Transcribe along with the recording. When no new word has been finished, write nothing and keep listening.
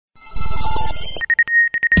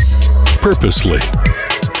Purposely.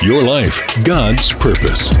 Your life, God's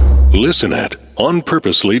purpose. Listen at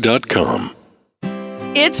onpurposely.com.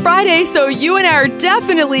 It's Friday, so you and I are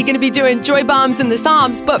definitely going to be doing Joy Bombs in the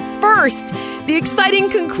Psalms. But first, the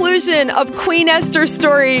exciting conclusion of Queen Esther's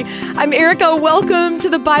story. I'm Erica. Welcome to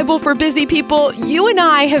the Bible for Busy People. You and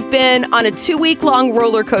I have been on a 2-week-long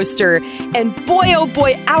roller coaster. And boy, oh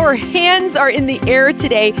boy, our hands are in the air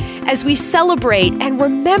today as we celebrate and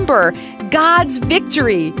remember God's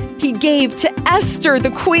victory He gave to Esther,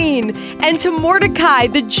 the queen, and to Mordecai,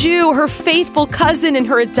 the Jew, her faithful cousin and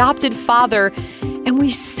her adopted father. And we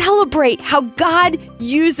celebrate how God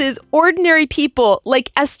uses ordinary people like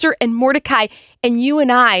Esther and Mordecai and you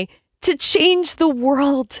and I to change the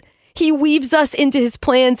world. He weaves us into His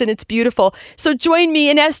plans, and it's beautiful. So join me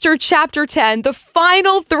in Esther chapter 10, the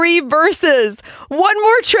final 3 verses. One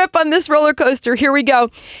more trip on this roller coaster. Here we go.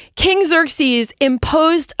 King Xerxes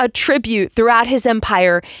imposed a tribute throughout his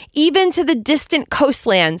empire, even to the distant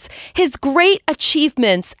coastlands. His great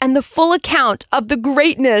achievements and the full account of the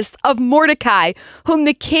greatness of Mordecai, whom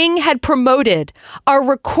the king had promoted, are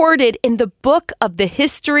recorded in the book of the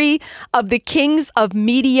history of the kings of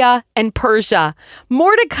Media and Persia.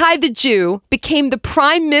 Mordecai the Jew became the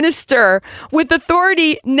prime minister with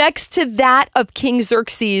authority next to that of King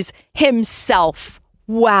Xerxes himself.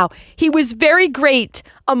 Wow. He was very great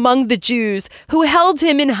among the Jews who held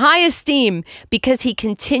him in high esteem because he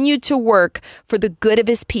continued to work for the good of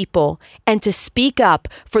his people and to speak up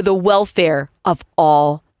for the welfare of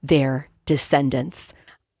all their descendants.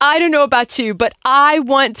 I don't know about you, but I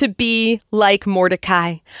want to be like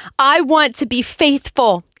Mordecai. I want to be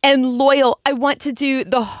faithful and loyal. I want to do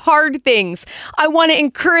the hard things. I want to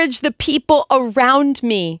encourage the people around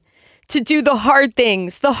me to do the hard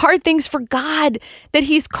things for God that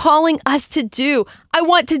He's calling us to do. I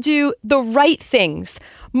want to do the right things.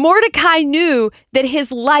 Mordecai knew that his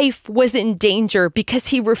life was in danger because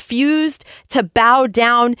he refused to bow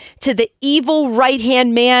down to the evil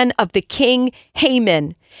right-hand man of the king,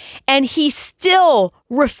 Haman. And he still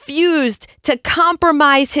refused to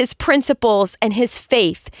compromise his principles and his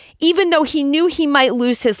faith, even though he knew he might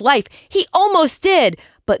lose his life. He almost did,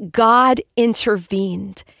 but God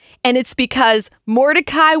intervened. And it's because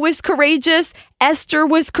Mordecai was courageous, Esther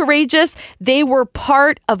was courageous. They were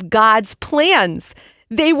part of God's plans.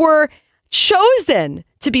 They were chosen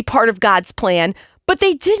to be part of God's plan, but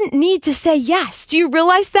they didn't need to say yes. Do you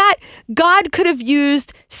realize that? God could have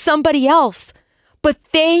used somebody else, but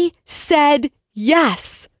they said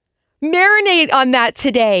yes. Marinate on that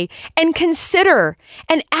today and consider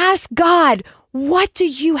and ask God, what do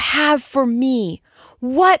you have for me?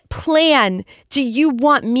 What plan do you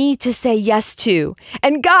want me to say yes to?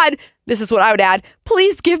 And God, this is what I would add,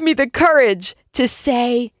 please give me the courage to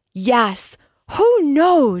say yes. Who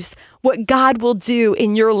knows what God will do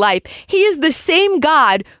in your life? He is the same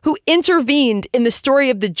God who intervened in the story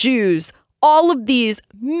of the Jews, all of these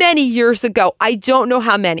many years ago. I don't know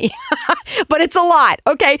how many, but it's a lot,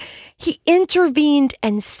 okay? He intervened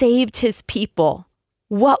and saved His people.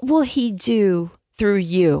 What will He do through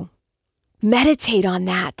you? Meditate on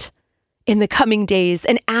that in the coming days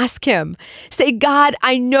and ask Him. Say, God,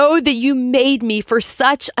 I know that you made me for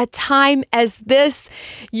such a time as this.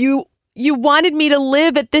 You wanted me to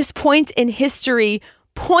live at this point in history.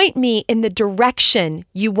 Point me in the direction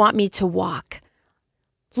you want me to walk.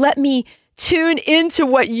 Let me tune into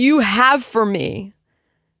what you have for me.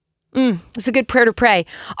 It's a good prayer to pray.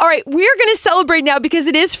 All right, we're going to celebrate now because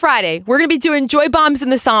it is Friday. We're going to be doing Joy Bombs in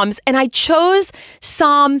the Psalms, and I chose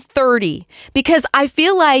Psalm 30 because I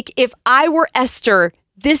feel like if I were Esther,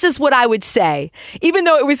 this is what I would say, even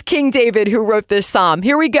though it was King David who wrote this psalm.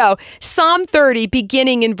 Here we go. Psalm 30,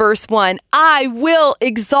 beginning in verse 1. I will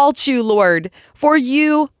exalt you, Lord, for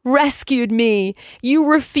you rescued me. You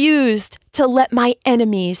refused to let my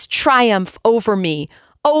enemies triumph over me.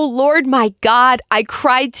 O Lord, my God, I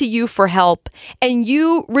cried to you for help, and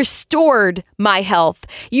you restored my health.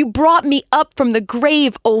 You brought me up from the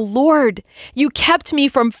grave, O Lord. You kept me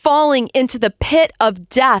from falling into the pit of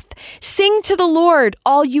death. Sing to the Lord,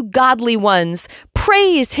 all you godly ones.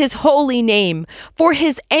 Praise His holy name, for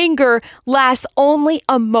His anger lasts only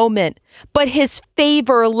a moment, but His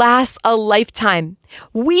favor lasts a lifetime.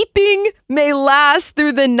 Weeping may last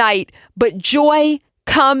through the night, but joy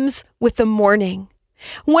comes with the morning.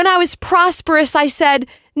 When I was prosperous, I said,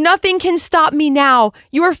 nothing can stop me now.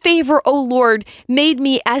 Your favor, O Lord, made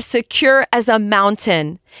me as secure as a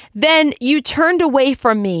mountain. Then you turned away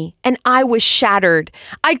from me, and I was shattered.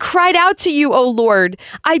 I cried out to you, O Lord.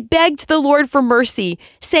 I begged the Lord for mercy,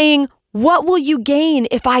 saying, what will you gain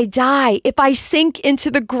if I die, if I sink into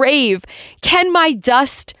the grave? Can my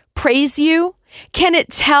dust praise you? Can it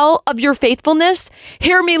tell of your faithfulness?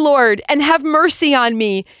 Hear me, Lord, and have mercy on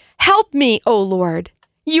me. Help me, O Lord.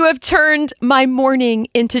 You have turned my mourning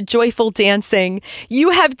into joyful dancing.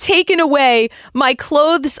 You have taken away my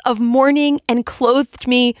clothes of mourning and clothed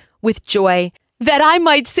me with joy, that I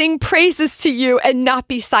might sing praises to you and not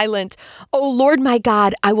be silent. O Lord, my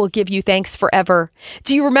God, I will give you thanks forever.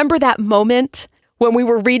 Do you remember that moment when we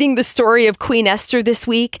were reading the story of Queen Esther this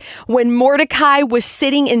week, when Mordecai was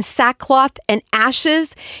sitting in sackcloth and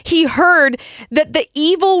ashes? He heard that the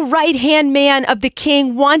evil right-hand man of the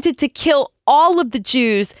king wanted to kill all of the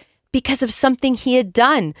Jews because of something he had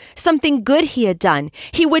done, something good he had done.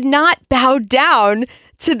 He would not bow down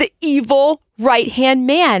to the evil right-hand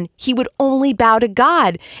man. He would only bow to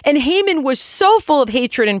God. And Haman was so full of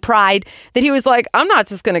hatred and pride that he was like, I'm not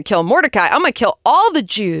just going to kill Mordecai. I'm going to kill all the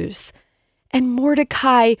Jews. And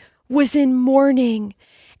Mordecai was in mourning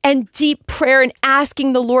and deep prayer and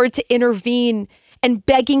asking the Lord to intervene and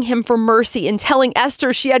begging him for mercy and telling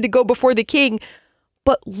Esther she had to go before the king.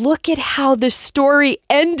 But look at how the story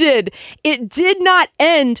ended. It did not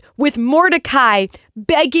end with Mordecai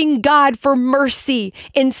begging God for mercy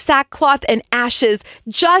in sackcloth and ashes,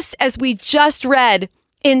 just as we just read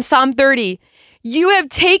in Psalm 30. You have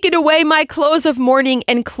taken away my clothes of mourning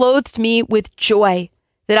and clothed me with joy,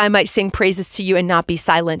 that I might sing praises to you and not be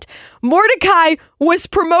silent. Mordecai was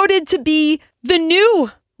promoted to be the new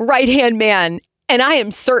right-hand man. And I am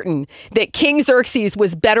certain that King Xerxes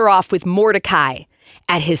was better off with Mordecai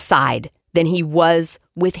at his side than he was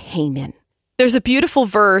with Haman. There's a beautiful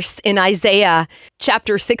verse in Isaiah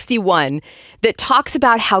chapter 61 that talks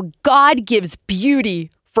about how God gives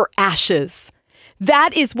beauty for ashes.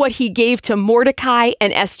 That is what he gave to Mordecai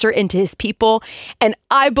and Esther and to his people. And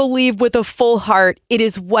I believe with a full heart, it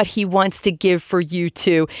is what he wants to give for you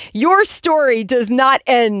too. Your story does not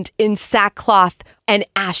end in sackcloth and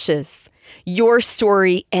ashes. Your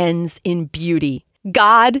story ends in beauty.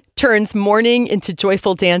 God turns mourning into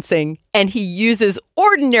joyful dancing, and he uses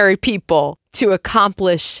ordinary people to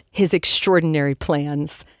accomplish his extraordinary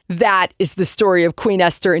plans. That is the story of Queen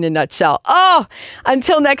Esther in a nutshell. Oh,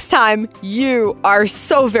 until next time, you are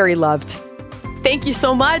so very loved. Thank you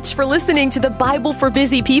so much for listening to the Bible for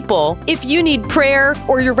Busy People. If you need prayer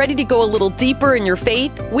or you're ready to go a little deeper in your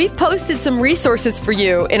faith, we've posted some resources for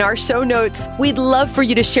you in our show notes. We'd love for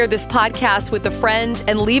you to share this podcast with a friend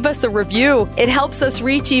and leave us a review. It helps us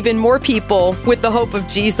reach even more people with the hope of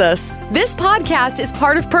Jesus. This podcast is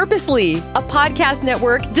part of Purposely, a podcast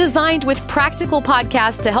network designed with practical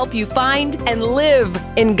podcasts to help you find and live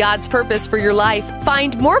in God's purpose for your life.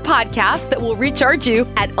 Find more podcasts that will recharge you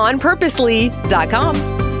at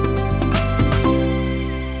onpurposely.com.